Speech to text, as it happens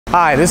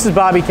Hi, this is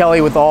Bobby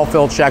Kelly with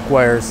All-Fill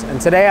Checkweighers, and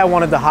today I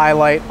wanted to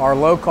highlight our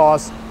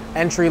low-cost,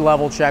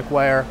 entry-level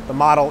checkweigher, the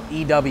model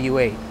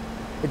EW8.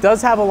 It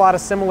does have a lot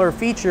of similar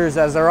features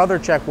as our other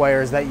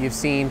checkweighers that you've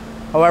seen.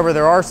 However,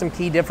 there are some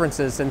key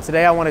differences, and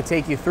today I want to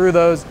take you through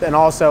those and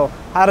also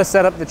how to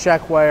set up the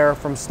checkweigher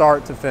from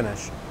start to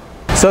finish.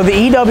 So the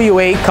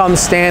EW8 comes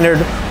standard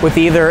with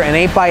either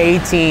an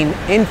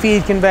 8x18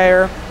 in-feed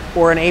conveyor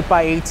or an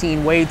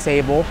 8x18 weigh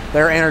table.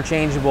 They're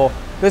interchangeable.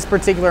 This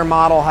particular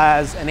model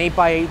has an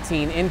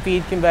 8x18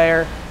 in-feed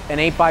conveyor, an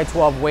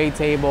 8x12 weigh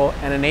table,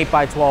 and an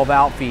 8x12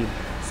 out-feed.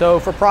 So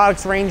for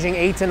products ranging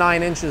 8 to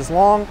 9 inches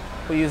long,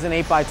 we'll use an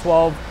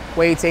 8x12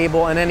 weigh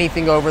table, and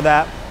anything over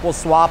that, we'll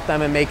swap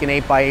them and make an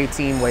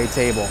 8x18 weigh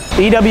table.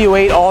 The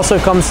EW8 also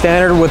comes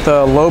standard with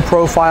a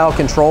low-profile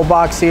control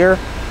box here,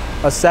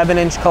 a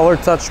 7-inch color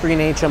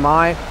touchscreen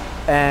HMI,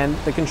 and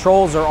the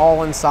controls are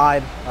all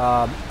inside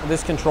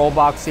this control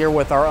box here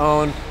with our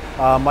own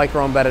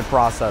micro-embedded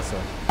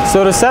processor.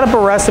 So to set up a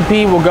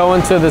recipe, we'll go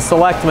into the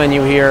select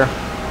menu here.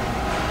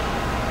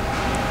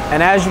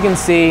 And as you can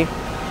see,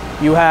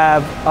 you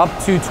have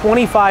up to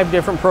 25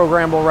 different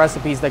programmable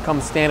recipes that come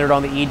standard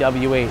on the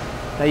EW8.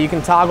 Now you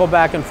can toggle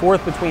back and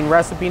forth between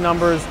recipe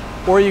numbers,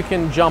 or you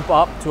can jump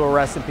up to a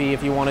recipe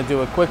if you want to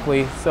do it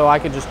quickly. So I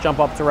could just jump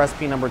up to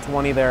recipe number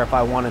 20 there if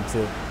I wanted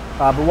to.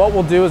 But what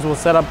we'll do is we'll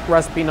set up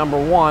recipe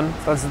number 1.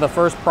 So this is the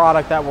first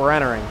product that we're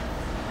entering.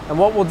 And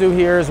what we'll do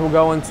here is we'll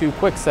go into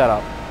quick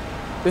setup.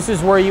 This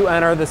is where you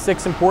enter the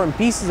 6 important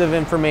pieces of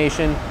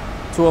information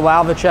to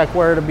allow the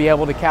checkweigher to be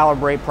able to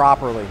calibrate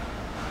properly.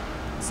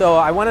 So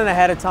I went in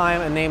ahead of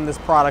time and named this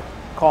product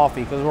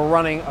coffee because we're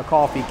running a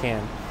coffee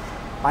can.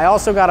 I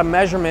also got a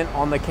measurement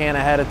on the can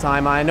ahead of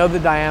time. I know the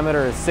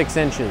diameter is 6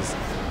 inches.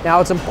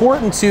 Now it's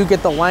important to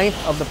get the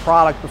length of the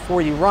product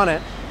before you run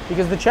it,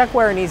 because the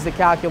checkweigher needs to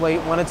calculate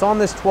when it's on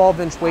this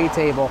 12-inch weigh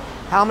table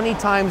how many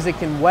times it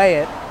can weigh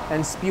it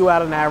and spew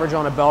out an average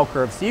on a bell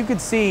curve. So you could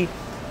see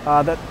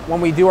that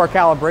when we do our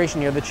calibration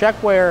here, the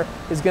checkweigher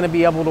is going to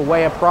be able to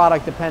weigh a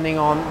product depending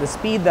on the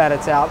speed that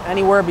it's out,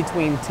 anywhere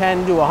between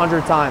 10 to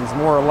 100 times,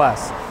 more or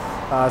less.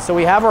 So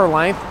we have our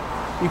length.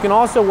 You can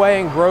also weigh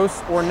in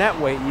gross or net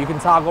weight. You can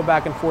toggle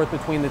back and forth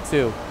between the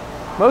two.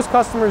 Most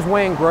customers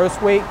weigh in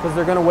gross weight because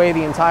they're going to weigh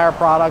the entire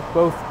product,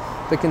 both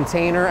the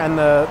container and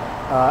the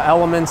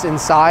elements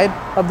inside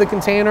of the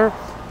container.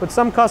 But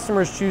some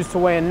customers choose to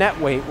weigh in net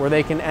weight, where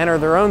they can enter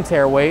their own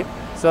tare weight.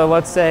 So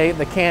let's say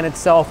the can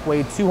itself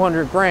weighed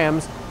 200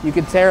 grams, you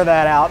could tear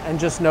that out and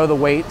just know the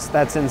weights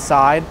that's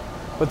inside.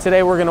 But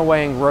today we're gonna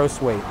weigh in gross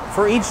weight.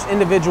 For each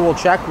individual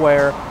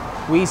checkweigher,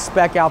 we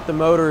spec out the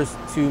motors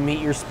to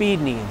meet your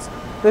speed needs.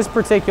 This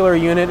particular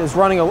unit is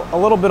running a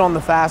little bit on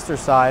the faster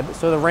side,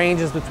 so the range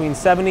is between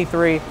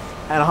 73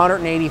 and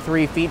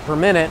 183 feet per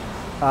minute.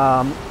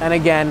 And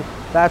again,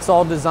 that's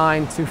all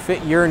designed to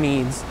fit your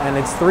needs, and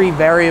it's 3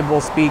 variable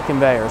speed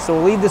conveyors. So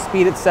we'll leave the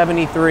speed at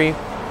 73.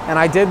 And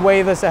I did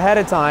weigh this ahead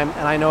of time,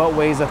 and I know it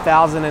weighs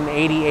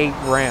 1,088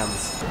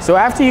 grams. So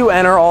after you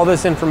enter all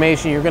this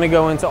information, you're going to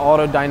go into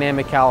auto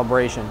dynamic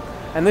calibration.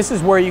 And this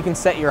is where you can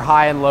set your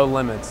high and low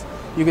limits.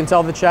 You can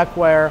tell the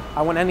checkweigher,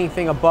 I want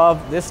anything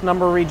above this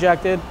number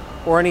rejected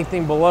or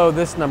anything below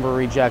this number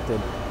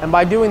rejected. And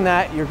by doing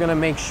that, you're going to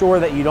make sure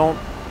that you don't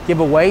give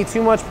away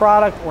too much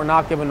product or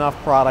not give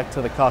enough product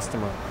to the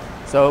customer.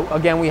 So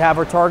again, we have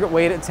our target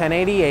weight at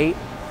 1088.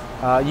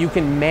 You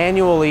can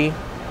manually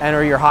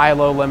enter your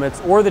high-low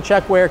limits, or the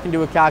checkweigher can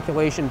do a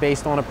calculation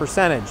based on a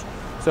percentage.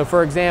 So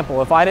for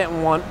example, if I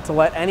didn't want to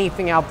let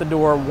anything out the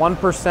door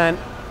 1%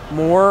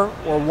 more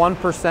or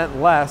 1%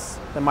 less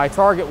than my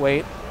target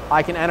weight,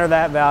 I can enter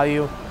that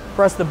value,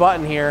 press the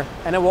button here,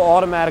 and it will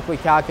automatically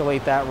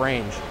calculate that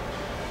range.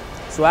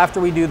 So after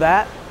we do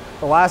that,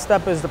 the last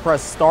step is to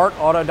press Start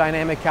Auto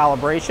Dynamic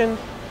Calibration.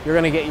 You're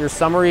going to get your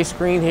summary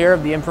screen here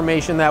of the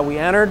information that we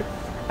entered,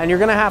 and you're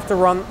going to have to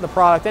run the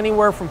product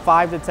anywhere from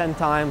 5 to 10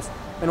 times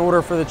in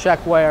order for the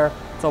checkweigher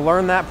to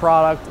learn that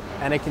product,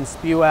 and it can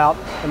spew out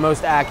the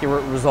most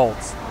accurate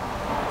results.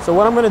 So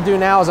what I'm going to do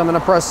now is I'm going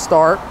to press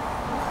Start,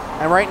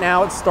 and right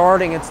now it's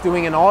starting. It's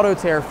doing an auto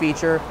tear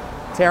feature,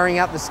 tearing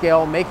out the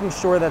scale, making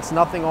sure that's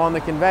nothing on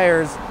the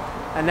conveyors,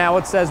 and now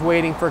it says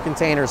waiting for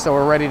containers, so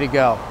we're ready to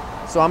go.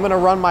 So I'm going to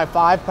run my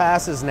 5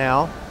 passes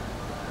now,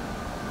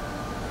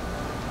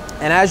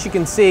 and as you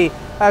can see,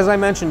 as I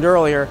mentioned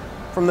earlier,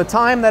 from the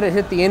time that it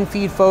hit the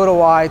in-feed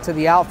photo eye to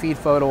the out-feed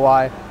photo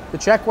eye, the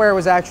checkweigher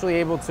was actually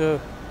able to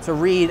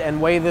read and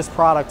weigh this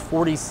product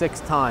 46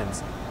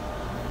 times.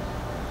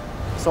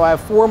 So I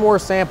have 4 more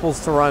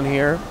samples to run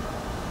here.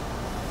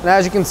 And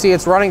as you can see,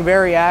 it's running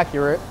very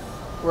accurate.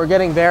 We're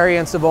getting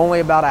variance of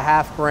only about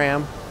 1/2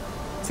 gram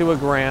to 1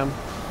 gram.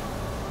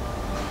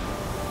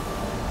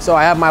 So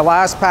I have my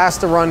last pass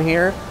to run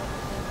here.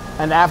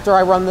 And after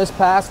I run this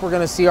pass, we're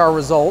going to see our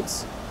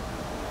results.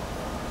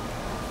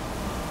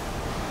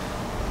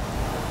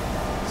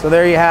 So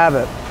there you have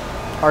it.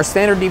 Our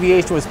standard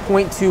deviation was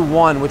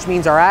 0.21, which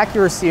means our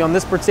accuracy on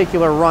this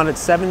particular run at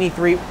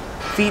 73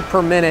 feet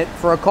per minute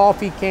for a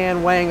coffee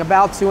can weighing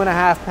about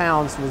 2.5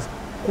 pounds was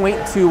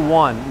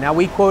 0.21. Now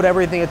we quote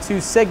everything at 2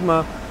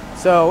 sigma,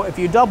 So if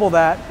you double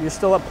that, you're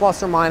still at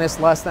plus or minus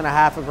less than a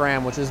half a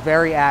gram, which is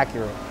very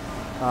accurate.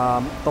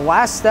 The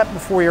last step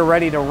before you're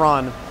ready to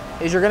run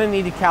is you're going to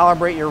need to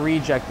calibrate your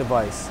reject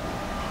device.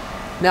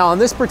 Now on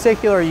this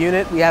particular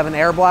unit, we have an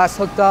air blast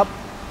hooked up,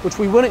 which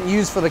we wouldn't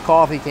use for the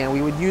coffee can.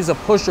 We would use a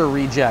pusher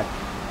reject.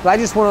 But I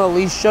just want to at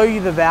least show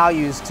you the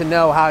values to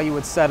know how you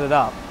would set it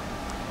up.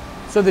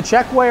 So the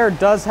Checkweigher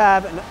does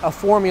have a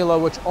formula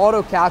which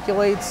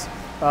auto-calculates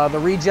the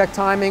reject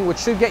timing, which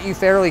should get you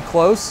fairly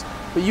close,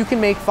 but you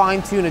can make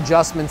fine-tune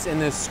adjustments in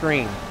this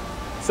screen.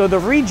 So the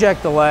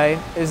reject delay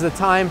is the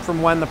time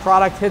from when the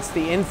product hits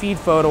the in-feed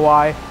photo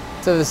eye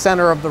to the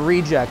center of the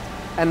reject.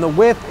 And the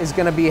width is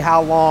going to be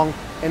how long,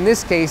 in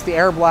this case, the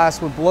air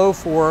blast would blow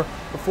for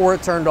before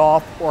it turned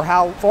off, or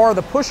how far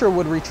the pusher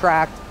would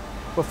retract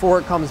before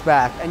it comes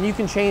back. And you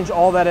can change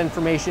all that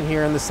information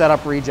here in the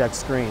setup reject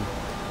screen.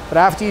 But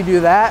after you do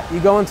that, you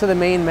go into the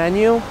main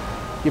menu,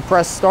 you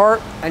press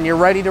start, and you're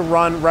ready to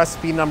run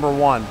recipe number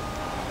 1.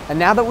 And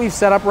now that we've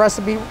set up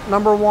recipe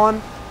number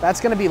 1, that's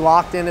going to be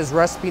locked in as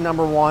recipe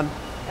number 1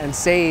 and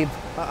saved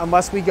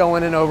unless we go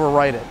in and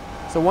overwrite it.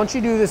 So once you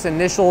do this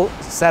initial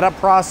setup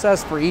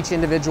process for each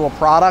individual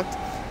product,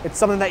 it's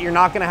something that you're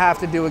not going to have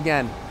to do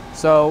again.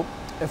 So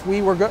if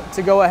we were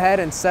to go ahead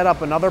and set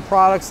up another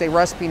product, say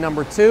recipe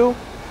number 2,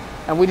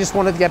 and we just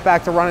wanted to get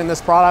back to running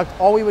this product,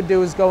 all we would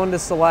do is go into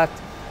select,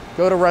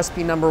 go to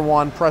recipe number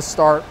 1, press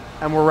start,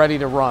 and we're ready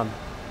to run.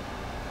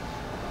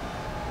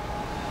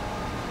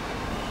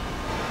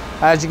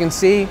 As you can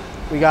see,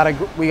 we got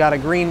a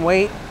green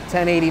weight,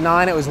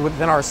 1089. It was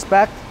within our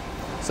spec,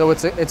 so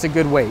it's a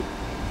good weight.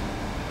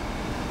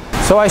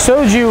 So I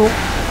showed you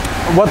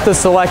what the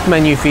select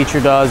menu feature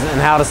does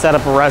and how to set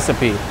up a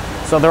recipe.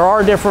 So there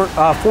are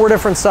 4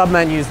 different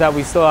sub-menus that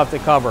we still have to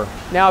cover.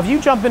 Now, if you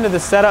jump into the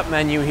setup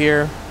menu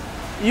here,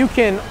 you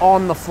can,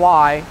 on the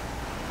fly,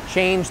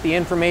 change the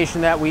information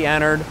that we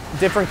entered,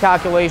 different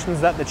calculations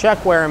that the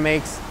Checkweigher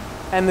makes,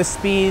 and the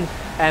speed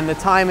and the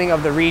timing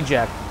of the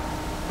reject.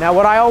 Now,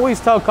 what I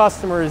always tell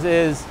customers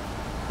is,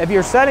 if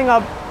you're going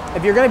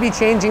to be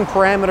changing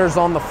parameters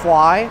on the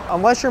fly,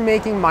 unless you're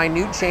making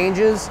minute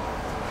changes,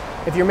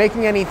 if you're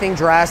making anything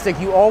drastic,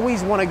 you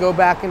always want to go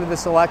back into the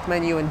select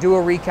menu and do a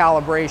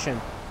recalibration.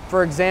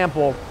 For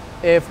example,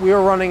 if we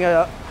were running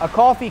a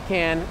coffee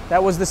can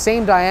that was the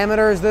same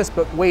diameter as this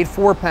but weighed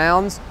 4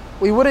 pounds,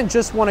 we wouldn't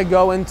just want to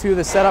go into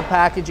the setup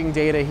packaging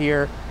data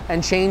here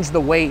and change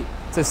the weight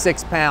to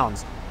 6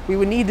 pounds. We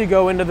would need to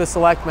go into the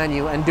select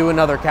menu and do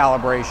another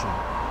calibration.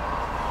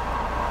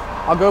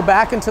 I'll go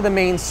back into the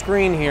main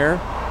screen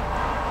here,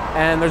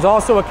 and there's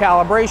also a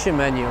calibration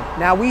menu.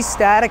 Now, we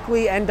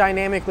statically and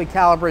dynamically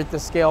calibrate the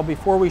scale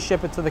before we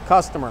ship it to the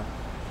customer.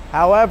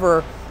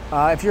 However,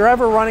 if you're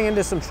ever running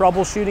into some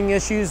troubleshooting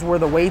issues where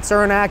the weights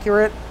are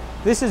inaccurate,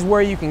 this is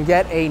where you can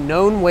get a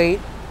known weight,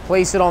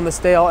 place it on the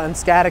scale, and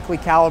statically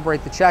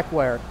calibrate the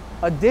Checkweigher.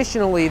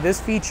 Additionally,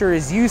 this feature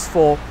is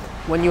useful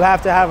when you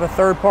have to have a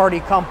third-party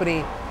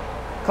company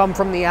come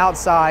from the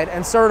outside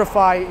and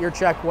certify your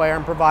Checkweigher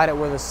and provide it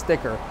with a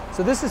sticker.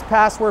 So this is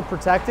password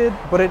protected,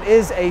 but it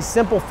is a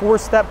simple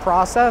 4-step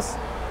process.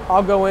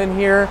 I'll go in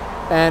here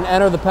and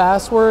enter the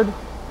password,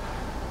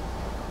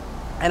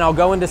 and I'll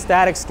go into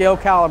static scale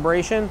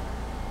calibration.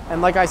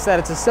 And like I said,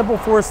 it's a simple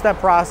 4-step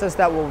process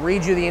that will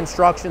read you the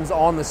instructions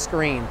on the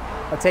screen.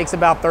 It takes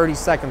about 30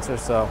 seconds or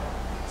so.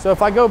 So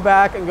if I go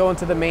back and go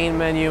into the main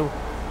menu,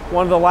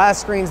 one of the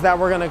last screens that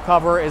we're going to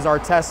cover is our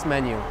test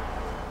menu.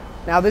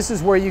 Now, this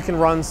is where you can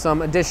run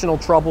some additional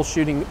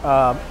troubleshooting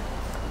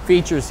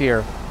features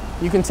here.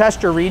 You can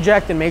test your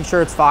reject and make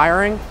sure it's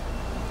firing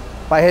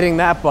by hitting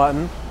that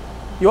button.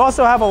 You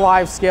also have a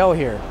live scale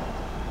here.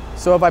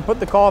 So if I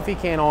put the coffee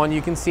can on,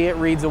 you can see it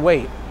reads a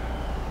weight.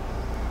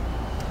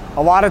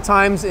 A lot of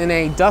times in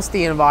a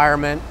dusty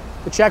environment,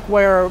 the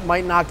Checkweigher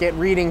might not get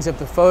readings if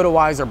the photo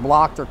eyes are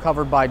blocked or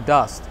covered by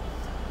dust.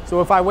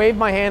 So if I wave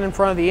my hand in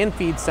front of the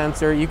in-feed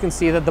sensor, you can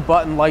see that the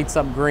button lights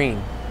up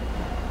green.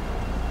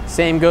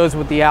 Same goes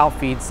with the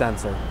out-feed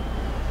sensor.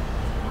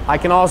 I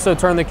can also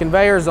turn the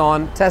conveyors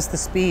on, test the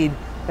speed,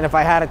 and if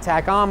I had a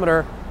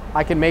tachometer,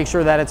 I can make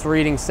sure that it's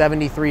reading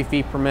 73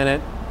 feet per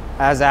minute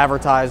as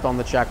advertised on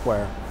the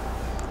Checkweigher.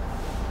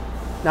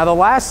 Now, the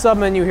last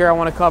sub-menu here I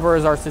want to cover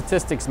is our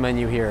statistics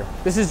menu here.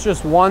 This is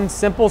just one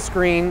simple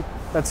screen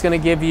that's going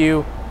to give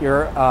you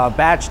your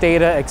batch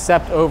data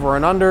except over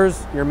and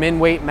unders, your min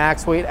weight,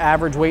 max weight,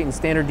 average weight, and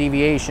standard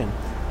deviation.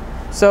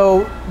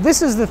 So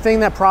this is the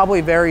thing that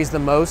probably varies the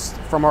most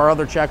from our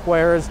other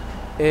Checkweighers,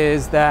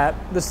 is that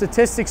the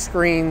statistics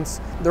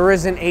screens, there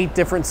isn't 8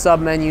 different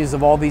sub-menus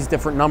of all these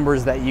different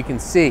numbers that you can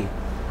see.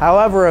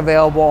 However,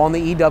 available on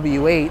the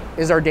EW8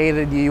 is our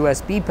data to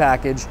USB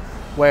package,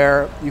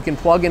 where you can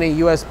plug in a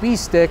USB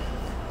stick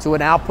to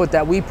an output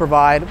that we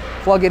provide,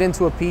 plug it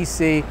into a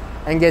PC,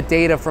 and get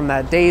data from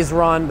that day's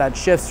run, that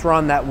shift's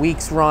run, that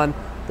week's run.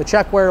 The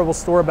Checkweigher will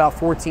store about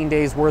 14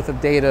 days worth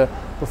of data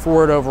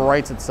before it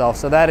overwrites itself.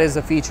 So that is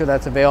a feature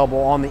that's available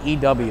on the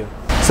EW.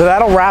 So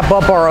that'll wrap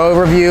up our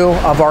overview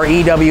of our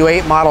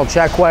EW8 model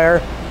Checkweigher.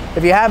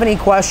 If you have any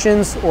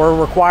questions or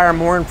require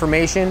more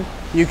information,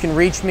 You can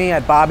reach me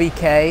at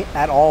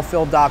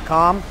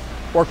bobbyk@allfill.com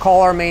or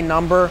call our main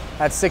number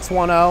at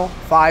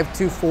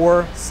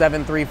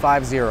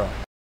 610-524-7350.